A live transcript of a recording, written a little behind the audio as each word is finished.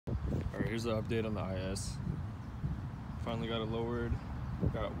here's the update on the IS. Finally got it lowered,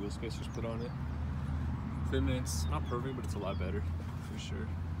 got wheel spacers put on it. Fitment's not perfect, but it's a lot better, for sure.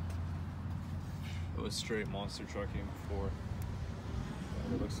 It was straight monster trucking before,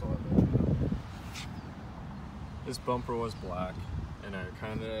 and it looks a lot better now. This bumper was black, and I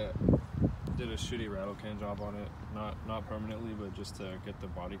kind of did a shitty rattle can job on it. Not permanently, but just to get the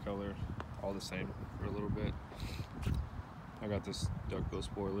body color all the same for a little bit. I got this Duckbill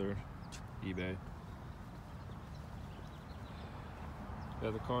Spoiler, eBay. Yeah,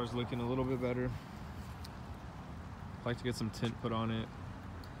 the car's looking a little bit better. I'd like to get some tint put on it.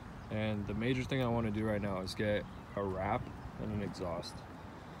 And the major thing I want to do right now is get a wrap and an exhaust.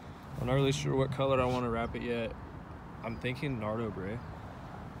 I'm not really sure what color I want to wrap it yet. I'm thinking Nardo Gray.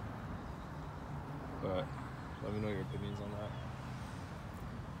 But let me know your opinions on that.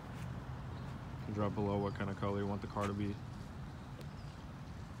 You can drop below what kind of color you want the car to be.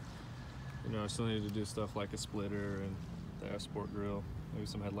 You know, I still need to do stuff like a splitter and the F-Sport grill, maybe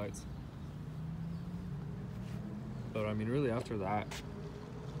some headlights. But I mean, really after that,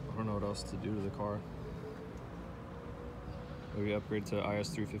 I don't know what else to do to the car. Maybe upgrade to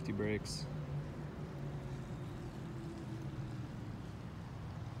is250 brakes.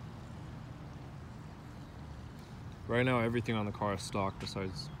 Right now, everything on the car is stock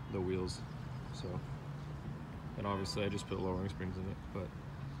besides the wheels. So, and obviously I just put lowering springs in it, but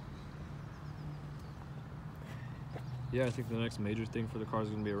yeah, I think the next major thing for the car is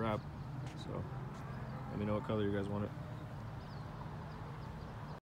gonna be a wrap. So let me know what color you guys want it.